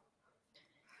Fox?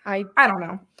 I don't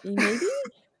know. Maybe.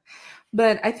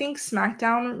 But I think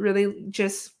SmackDown really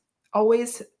just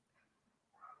always,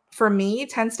 for me,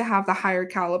 tends to have the higher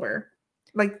caliber.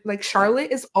 Like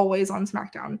Charlotte is always on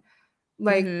SmackDown.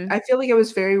 Like, I feel like it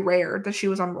was very rare that she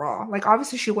was on Raw. Like,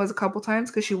 obviously she was a couple times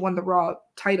because she won the Raw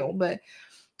title, but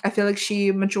I feel like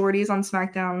majority is on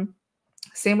SmackDown.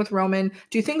 Same with Roman.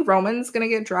 Do you think Roman's going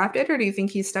to get drafted, or do you think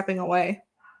he's stepping away?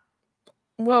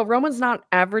 Well, Roman's not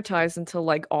advertised until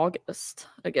like August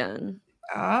again.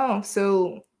 Oh,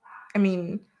 so I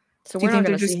mean, so we're not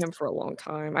going to see him for a long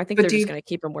time. I think they're just going to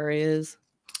keep him where he is.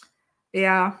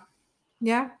 Yeah.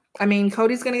 I mean,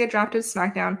 Cody's going to get drafted to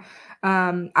SmackDown.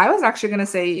 I was actually going to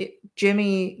say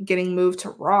Jimmy getting moved to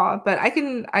Raw, but I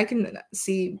can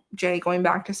see Jay going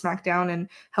back to SmackDown and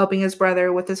helping his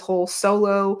brother with this whole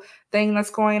solo thing that's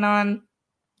going on.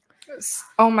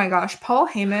 Oh my gosh, Paul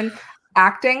Heyman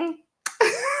acting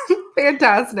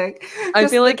fantastic. I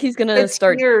feel like he's gonna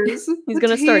start. He's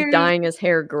gonna start dyeing his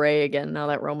hair gray again now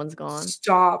that Roman's gone.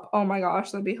 Stop! Oh my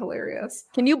gosh, that'd be hilarious.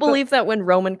 Can you believe that when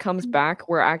Roman comes back,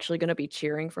 we're actually gonna be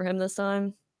cheering for him this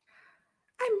time?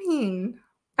 I mean,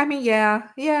 yeah.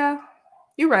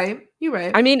 You're right.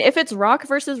 I mean, if it's Rock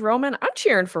versus Roman, I'm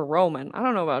cheering for Roman. I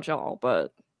don't know about y'all,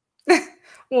 but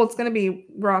well, it's gonna be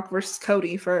Rock versus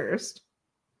Cody first.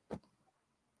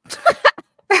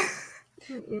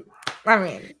 I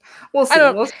mean, we'll see.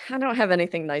 I don't have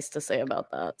anything nice to say about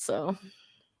that. So,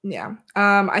 yeah.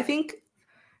 I think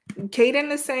Caden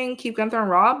is saying keep Gunther on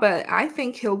Raw, but I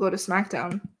think he'll go to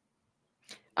SmackDown.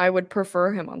 I would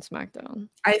prefer him on SmackDown.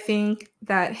 I think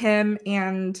that him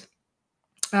and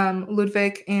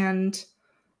Ludwig and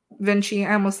Vinci,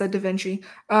 I almost said Da Vinci.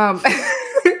 Him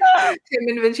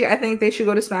and Vinci, I think they should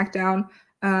go to SmackDown.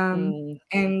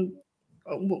 And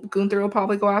Gunther will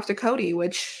probably go after Cody,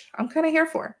 which I'm kind of here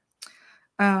for.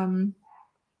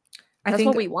 That's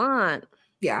what we want.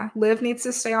 Yeah, Liv needs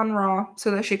to stay on Raw so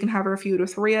that she can have her feud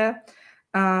with Rhea.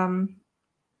 I'm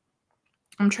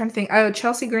trying to think.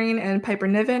 Chelsea Green and Piper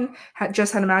Niven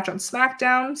just had a match on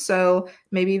SmackDown, so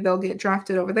maybe they'll get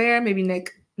drafted over there. Maybe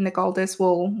Nick Aldis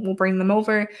will bring them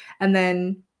over, and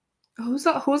then who's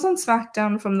on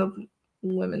SmackDown from the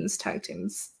women's tag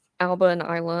teams? Alba and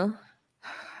Isla.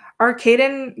 Are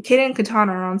Kaden and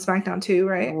Katana are on SmackDown too,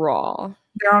 right? Raw.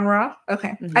 They're on Raw.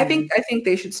 Okay, Mhm. I think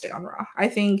they should stay on Raw. I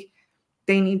think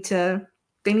they need to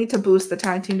boost the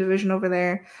tag team division over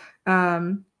there.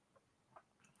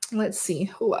 Let's see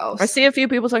who else. I see a few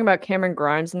people talking about Cameron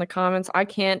Grimes in the comments. I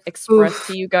can't express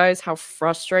to you guys how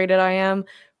frustrated I am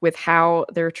with how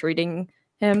they're treating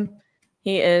him.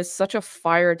 He is such a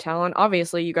fire talent.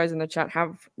 Obviously, you guys in the chat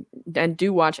have and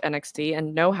do watch NXT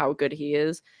and know how good he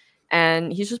is.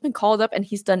 And he's just been called up and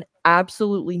he's done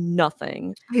absolutely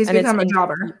nothing. He's and become a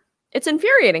jobber. It's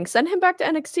infuriating. Send him back to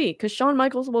NXT because Shawn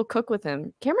Michaels will cook with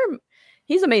him. Cameron,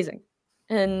 he's amazing.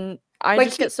 And I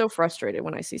just get so frustrated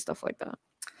when I see stuff like that.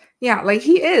 Yeah, like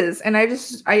he is. And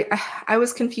I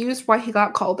was confused why he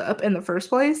got called up in the first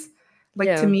place.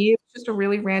 Like to me, it's just a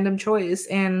really random choice.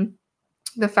 And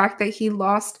the fact that he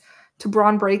lost to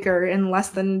Braun Breaker in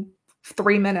less than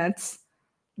 3 minutes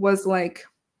was like,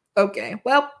 okay,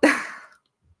 well,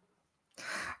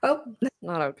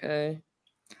 not okay.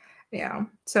 Yeah,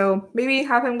 so maybe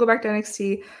have him go back to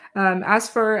NXT. As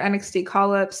for NXT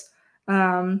call-ups,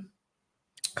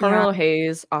 Carmelo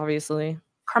Hayes, obviously.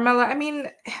 Carmelo, I mean,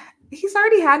 he's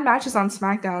already had matches on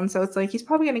SmackDown, so it's like he's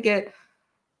probably going to get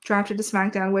drafted to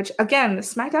SmackDown, which, again,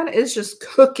 SmackDown is just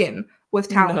cooking with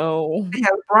talent. No. They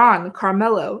have Braun,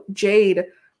 Carmelo, Jade,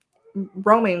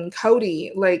 Roman,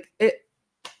 Cody, like it.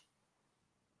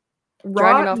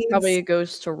 Dragunov probably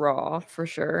goes to Raw for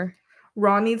sure.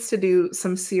 Raw needs to do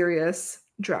some serious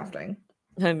drafting.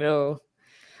 I know.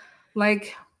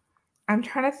 Like, I'm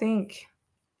trying to think.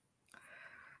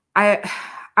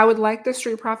 I would like the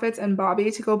Street Profits and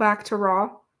Bobby to go back to Raw.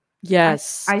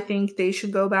 Yes. I think they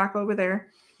should go back over there.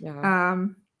 Yeah.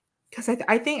 Because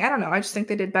I think, I don't know, I just think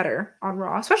they did better on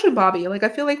Raw, especially Bobby. Like, I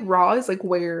feel like Raw is like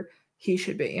where he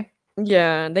should be.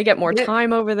 Yeah, they get more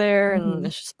time over there, and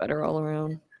it's just better all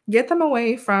around. Get them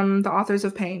away from the Authors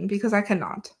of Pain, because I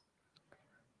cannot.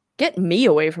 Get me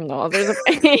away from the Authors of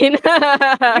Pain. Get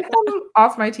them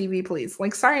off my TV, please.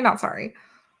 Like, sorry, not sorry.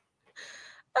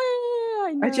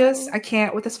 I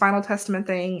can't with this Final Testament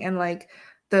thing and like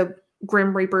the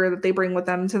Grim Reaper that they bring with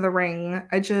them to the ring.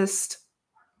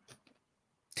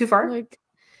 Too far? Like,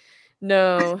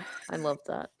 no, I love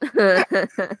that.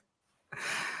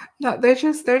 No, they're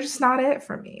just not it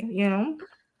for me, you know?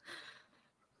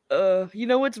 You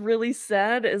know what's really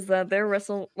sad is that they're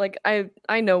like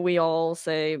I know we all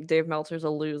say Dave Meltzer's a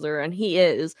loser, and he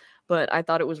is, but I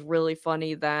thought it was really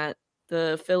funny that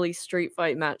the Philly street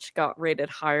fight match got rated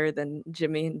higher than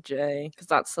Jimmy and Jay, because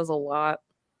that says a lot.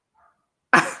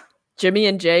 Jimmy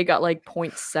and Jay got like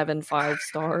 0.75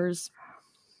 stars.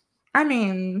 I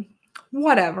mean,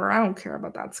 whatever. I don't care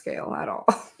about that scale at all.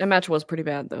 That match was pretty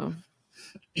bad though.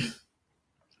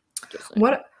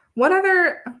 What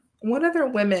other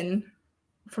women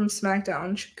from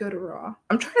SmackDown should go to Raw?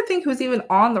 I'm trying to think who's even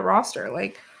on the roster.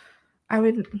 Like,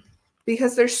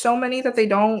 because there's so many that they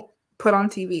don't put on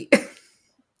TV.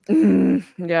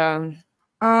 Yeah.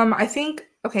 I think,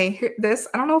 okay,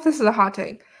 I don't know if this is a hot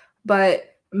take,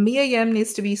 but Mia Yim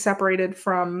needs to be separated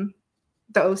from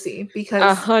the OC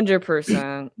because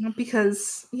 100%.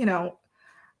 Because, you know,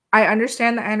 I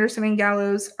understand that Anderson and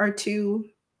Gallows are two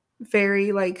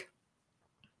very like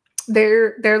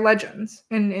they're legends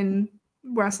in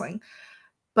wrestling,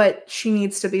 but she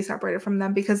needs to be separated from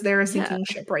them because they're a sinking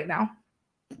ship right now.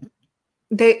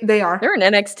 They are. They're in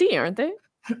NXT, aren't they?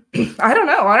 I don't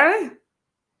know. Are they?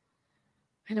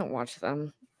 I don't watch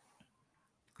them.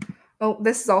 Oh,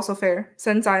 this is also fair.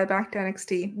 Send Zaya back to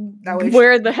NXT. That way.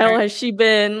 Where the hell has she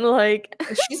been? Like,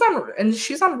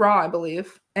 she's on Raw, I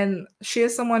believe, and she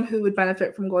is someone who would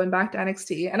benefit from going back to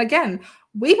NXT. And again,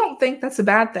 we don't think that's a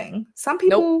bad thing. Some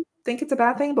people think it's a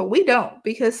bad thing, but we don't,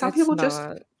 because some people just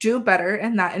do better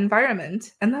in that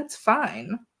environment, and that's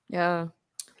fine. Yeah,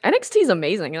 NXT is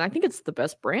amazing, and I think it's the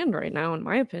best brand right now, in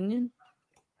my opinion.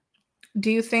 Do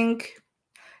you think?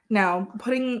 Now,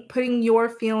 putting your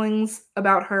feelings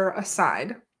about her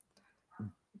aside,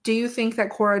 do you think that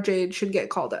Cora Jade should get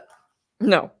called up?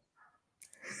 No.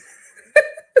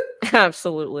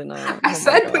 Absolutely not. I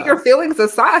said put your feelings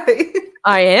aside.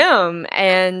 I am,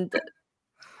 and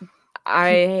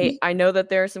I know that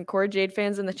there are some Cora Jade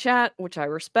fans in the chat, which I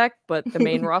respect, but the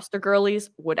main roster girlies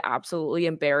would absolutely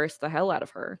embarrass the hell out of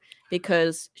her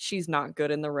because she's not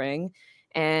good in the ring.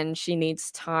 And she needs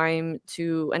time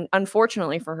to, and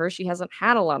unfortunately for her, she hasn't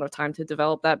had a lot of time to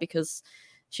develop that because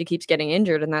she keeps getting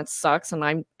injured, and that sucks. And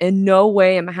I'm in no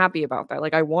way am happy about that.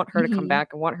 Like, I want her to come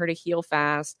back. I want her to heal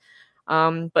fast.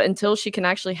 But until she can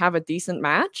actually have a decent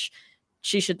match,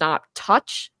 she should not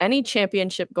touch any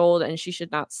championship gold, and she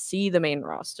should not see the main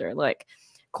roster. Like,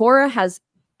 Cora has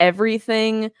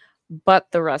everything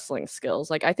but the wrestling skills.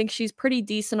 Like, I think she's pretty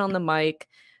decent on the mic,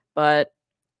 but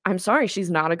I'm sorry, she's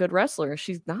not a good wrestler.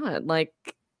 She's not. Like,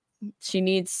 she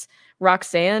needs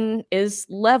Roxanne is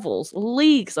levels,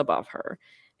 leagues above her.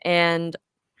 And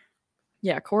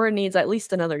yeah, Cora needs at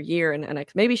least another year in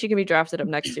NXT. Maybe she can be drafted up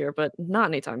next year, but not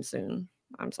anytime soon.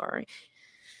 I'm sorry.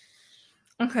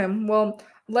 Okay, well,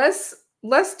 let's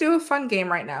do a fun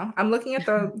game right now. I'm looking at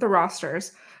the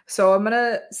rosters. So I'm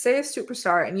gonna say a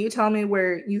superstar and you tell me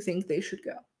where you think they should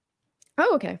go.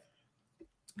 Oh, okay.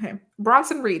 Okay.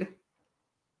 Bronson Reed.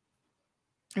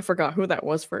 I forgot who that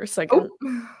was for a second.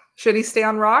 Oh. Should he stay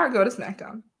on Raw or go to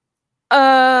SmackDown?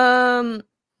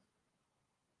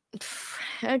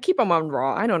 Keep him on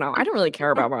Raw. I don't know. I don't really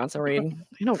care about Bronson Reed.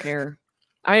 I don't care.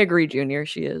 I agree, Junior.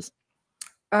 She is.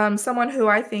 Someone who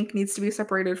I think needs to be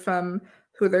separated from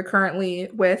who they're currently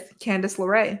with, Candice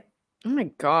LeRae. Oh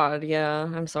my god, yeah.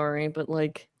 I'm sorry, but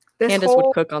like This Candice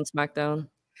would cook on SmackDown.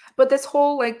 But this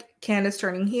whole like Candice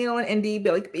turning heel and Indy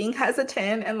being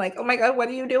hesitant and like, oh my god, what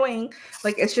are you doing?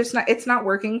 Like it's not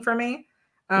working for me.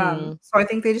 So I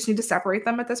think they just need to separate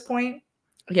them at this point.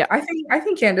 Yeah. I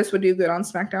think Candice would do good on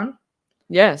SmackDown.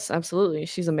 Yes, absolutely.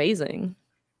 She's amazing.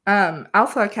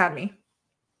 Alpha Academy.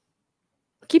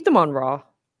 Keep them on Raw.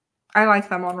 I like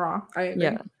them on Raw. I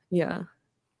agree. Yeah.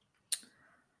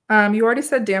 You already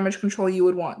said Damage Control you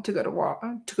would want to go to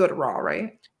Raw,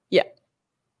 right? Yeah.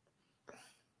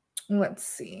 Let's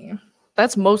see.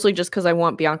 That's mostly just because I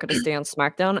want Bianca to stay on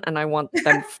SmackDown and I want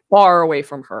them far away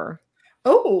from her.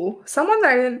 Oh, someone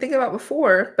that I didn't think about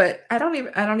before, but I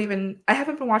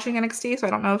haven't been watching NXT, so I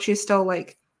don't know if she's still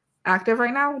like active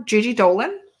right now. Gigi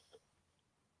Dolan.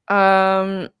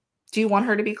 Do you want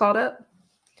her to be called up?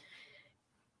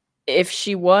 If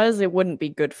she was, it wouldn't be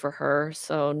good for her.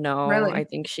 So no, Really? I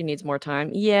think she needs more time.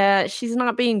 Yeah, she's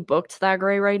not being booked that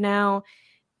great right now.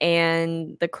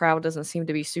 And the crowd doesn't seem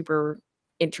to be super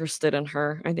interested in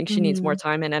her. I think she needs more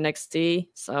time in NXT.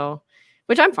 So,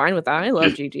 which I'm fine with that. I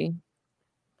love Gigi.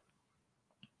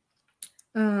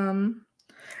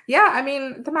 Yeah, I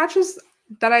mean, the matches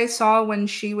that I saw when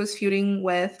she was feuding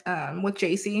with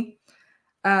JC,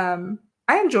 I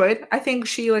enjoyed. I think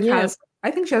she has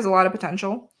a lot of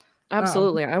potential.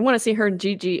 Absolutely. I want to see her and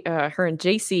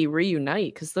JC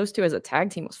reunite because those two as a tag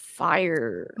team was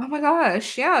fire. Oh my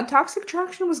gosh. Yeah. Toxic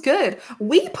Attraction was good.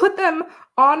 We put them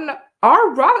on our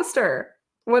roster.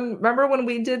 Remember when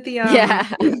we did the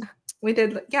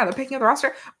the picking of the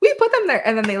roster, we put them there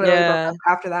and then they literally broke up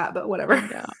after that, but whatever.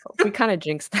 Yeah, we kind of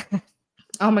jinxed that.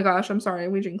 Oh my gosh. I'm sorry.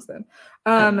 We jinxed them.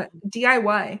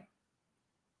 DIY.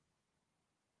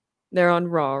 They're on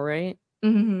Raw, right?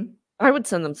 Mm-hmm. I would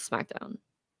send them to SmackDown.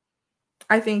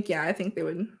 I think they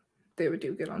would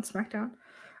do good on SmackDown.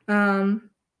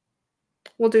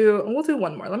 We'll do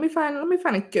one more. Let me find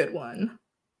a good one.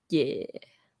 Yeah.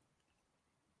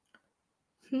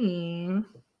 The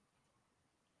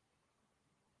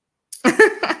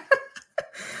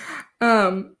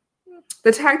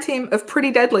tag team of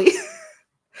Pretty Deadly.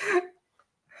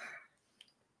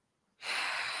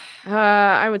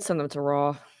 I would send them to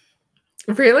Raw.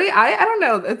 Really? I don't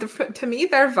know. To me,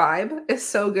 their vibe is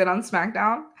so good on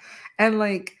SmackDown. And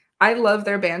like, I love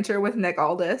their banter with Nick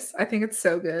Aldis. I think it's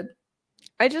so good.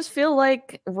 I just feel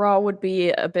like Raw would be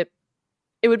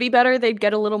it would be better. They'd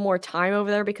get a little more time over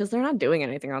there because they're not doing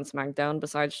anything on SmackDown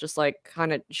besides just like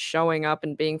kind of showing up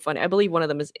and being funny. I believe one of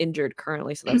them is injured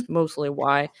currently, so that's mostly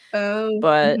why. Oh,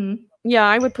 but yeah,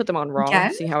 I would put them on Raw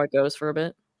and see how it goes for a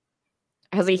bit.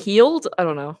 Has he healed? I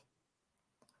don't know.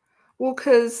 Well,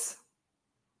 because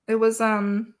it was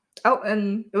Elton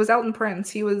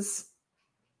Prince.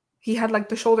 He had like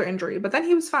the shoulder injury, but then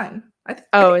he was fine.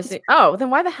 Is he? Oh, then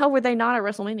why the hell were they not at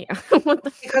WrestleMania?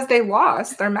 Because they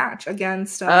lost their match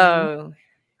against. Who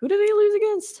did they lose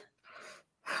against?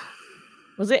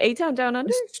 Was it A-Town Down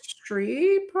Under?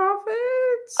 Street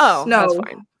Profits? Oh, no, that's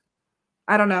fine.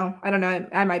 I don't know.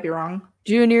 I might be wrong.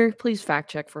 Junior, please fact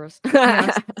check for us.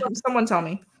 Yeah, someone tell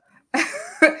me.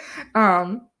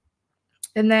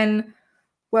 And then,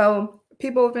 well,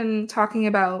 people have been talking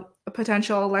about a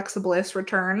potential Alexa Bliss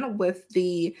return with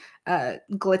the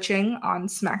glitching on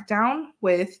SmackDown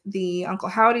with the Uncle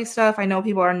Howdy stuff. I know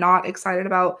people are not excited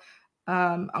about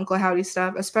Uncle Howdy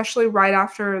stuff, especially right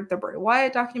after the Bray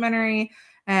Wyatt documentary.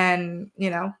 And,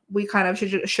 we kind of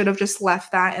should have just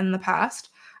left that in the past.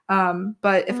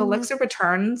 But if Alexa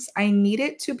returns, I need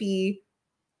it to be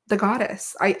the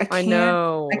goddess. I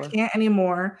can't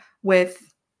anymore with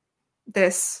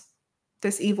this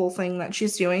evil thing that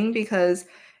she's doing because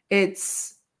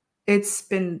it's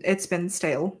been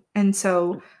stale. And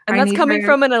so that's coming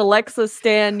from an Alexa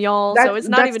stan, y'all. So it's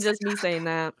not even just me saying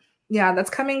that. Yeah, that's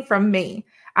coming from me.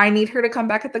 I need her to come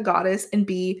back at the goddess and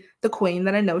be the queen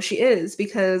that I know she is,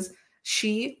 because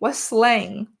she was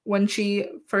slaying when she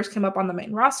first came up on the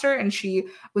main roster and she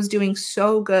was doing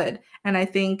so good. And I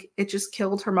think it just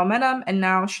killed her momentum, and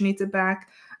now she needs it back.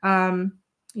 And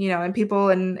people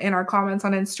in our comments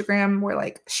on Instagram were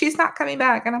like, she's not coming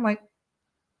back. And I'm like,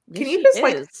 can you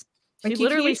just she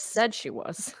literally said she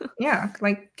was. Yeah,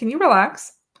 like, can you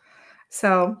relax?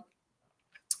 So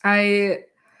I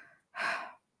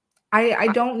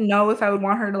don't know if I would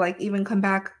want her to like even come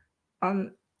back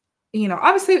on,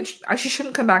 obviously she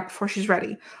shouldn't come back before she's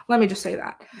ready. Let me just say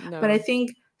that. No. But I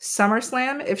think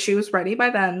SummerSlam, if she was ready by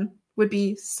then, would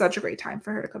be such a great time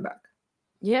for her to come back.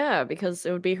 Yeah, because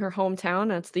it would be her hometown.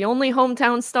 And it's the only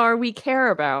hometown star we care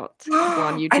about.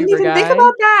 Blonde YouTuber I didn't even guy. think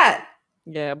about that.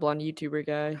 Yeah, blonde YouTuber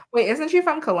guy. Wait, isn't she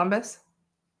from Columbus?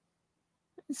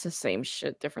 It's the same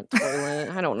shit, different toilet.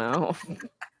 I don't know.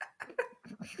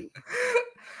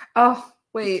 Oh,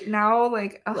 wait, now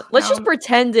like let's just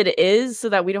pretend it is so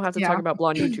that we don't have to Yeah. talk about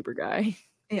blonde YouTuber guy.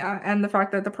 Yeah, and the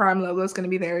fact that the Prime logo is going to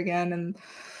be there again, and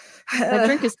that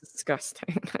drink is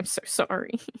disgusting. I'm so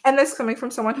sorry. And this coming from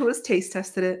someone who has taste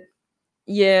tested it.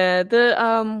 Yeah,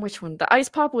 the which one? The ice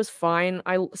pop was fine.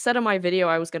 I said in my video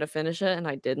I was gonna finish it and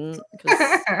I didn't because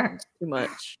it was too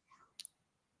much.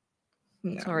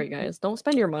 No. Sorry guys, don't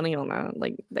spend your money on that.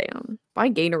 Like, damn, buy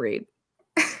Gatorade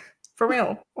For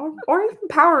real, or even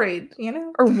Powerade,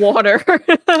 or water.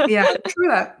 Yeah, true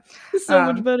that. It's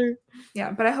so much better.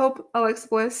 Yeah, but I hope Alexa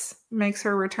Bliss makes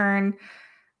her return.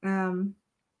 When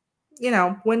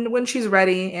she's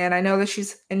ready, and I know that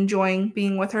she's enjoying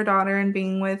being with her daughter and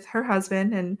being with her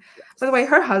husband. And by the way,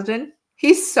 her husband,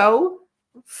 he's so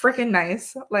freaking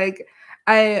nice. Like,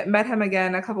 I met him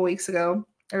again a couple weeks ago,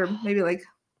 or maybe like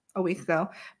a week ago,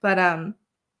 but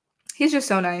he's just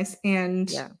so nice.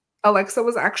 And Yeah. Alexa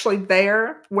was actually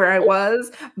there where I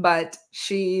was, but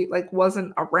she like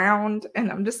wasn't around,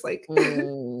 and I'm just like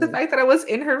the fact that I was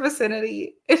in her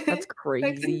vicinity. That's I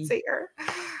crazy. couldn't see her.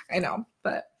 I know,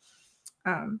 but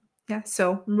yeah,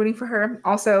 so I'm rooting for her.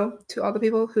 Also, to all the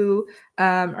people who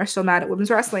are still mad at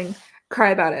women's wrestling, cry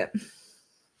about it.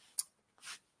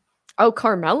 Oh,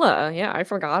 Carmella. Yeah, I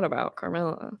forgot about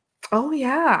Carmella. Oh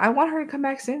yeah, I want her to come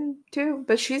back soon too,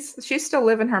 but she's still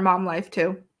living her mom life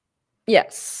too.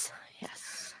 Yes.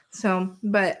 So,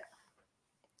 but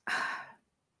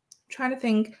trying to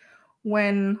think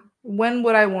when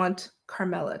would I want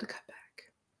Carmella to come back?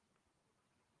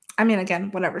 I mean,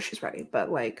 again, whenever she's ready, but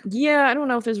like, yeah, I don't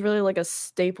know if there's really like a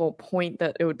staple point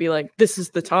that it would be like, this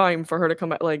is the time for her to come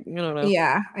back. Like, I don't know.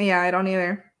 Yeah, I don't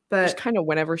either. But just kind of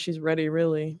whenever she's ready,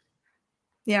 really.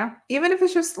 Yeah, even if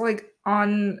it's just like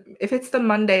if it's the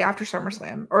Monday after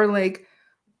SummerSlam, or like,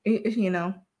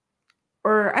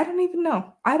 or I don't even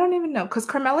know because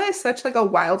Carmella is such like a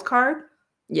wild card.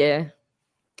 Yeah.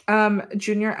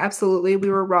 Junior, absolutely. We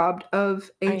were robbed of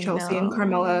a Chelsea and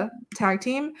Carmella tag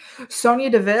team.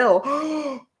 Sonya Deville.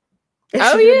 Oh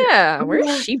yeah,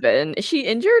 where's she been? Is she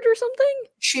injured or something?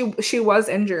 She was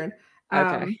injured.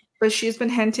 Okay, but she's been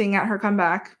hinting at her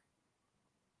comeback.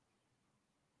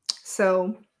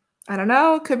 So I don't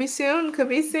know. Could be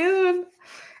soon.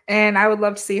 And I would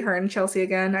love to see her and Chelsea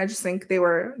again. I just think they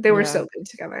were so good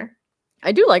together.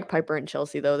 I do like Piper and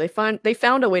Chelsea though. They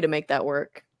found a way to make that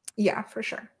work. Yeah, for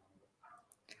sure.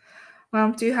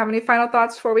 Well, do you have any final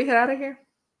thoughts before we head out of here?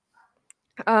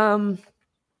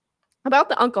 About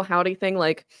the Uncle Howdy thing,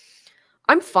 like,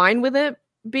 I'm fine with it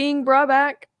being brought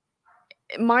back.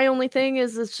 My only thing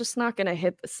is it's just not gonna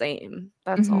hit the same.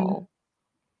 That's all.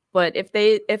 But if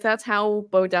that's how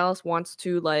Bo Dallas wants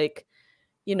to, like,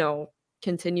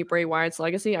 continue Bray Wyatt's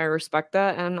legacy, I respect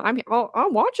that, and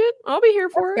I'll watch it. I'll be here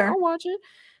for it. I'll watch it.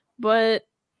 But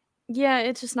yeah,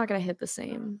 it's just not gonna hit the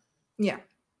same. Yeah,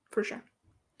 for sure.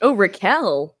 Oh,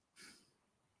 Raquel.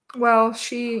 Well,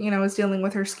 she, is dealing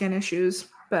with her skin issues,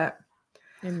 but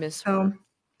I miss her.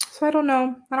 So I don't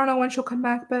know. I don't know when she'll come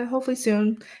back, but hopefully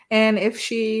soon. And if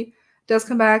she does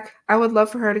come back, I would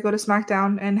love for her to go to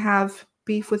SmackDown and have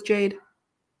beef with Jade.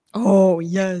 Oh,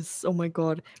 yes. Oh my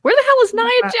god. Where the hell has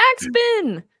Nia Jax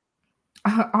been?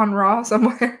 On Raw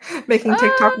somewhere, making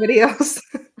TikTok videos.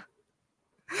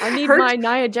 I need my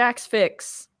Nia Jax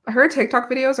fix. Her TikTok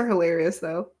videos are hilarious,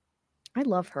 though. I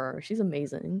love her. She's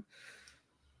amazing.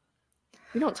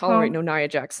 We don't tolerate no Nia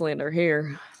Jax slander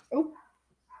here.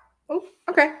 Oh,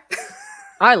 okay.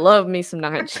 I love me some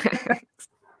Nia Jax.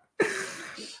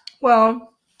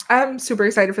 Well, I'm super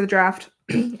excited for the draft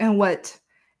and what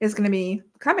is going to be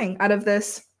coming out of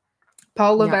this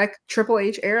Paul Levesque Triple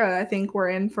H era. I think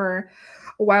we're in for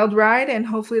a wild ride, and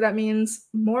hopefully that means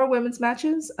more women's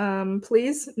matches.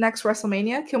 Please, next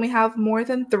WrestleMania, can we have more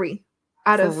than 3?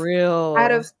 out For of real.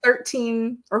 out of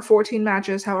 13 or 14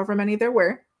 matches, however many there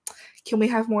were, can we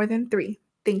have more than 3?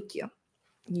 Thank you.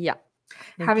 Yeah.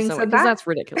 Thank Having you so said much, 'cause that, that's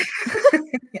ridiculous.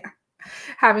 yeah.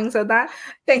 Having said that,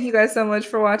 thank you guys so much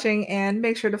for watching, and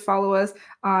make sure to follow us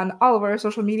on all of our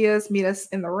social medias. Meet us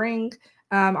in the ring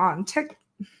on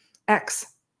X,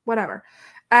 whatever,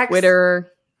 X,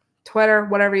 Twitter,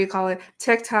 whatever you call it,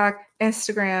 TikTok,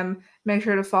 Instagram. Make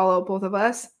sure to follow both of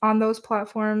us on those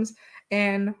platforms,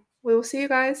 and we will see you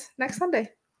guys next Sunday.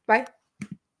 Bye.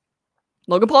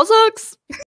 Logan Paul sucks.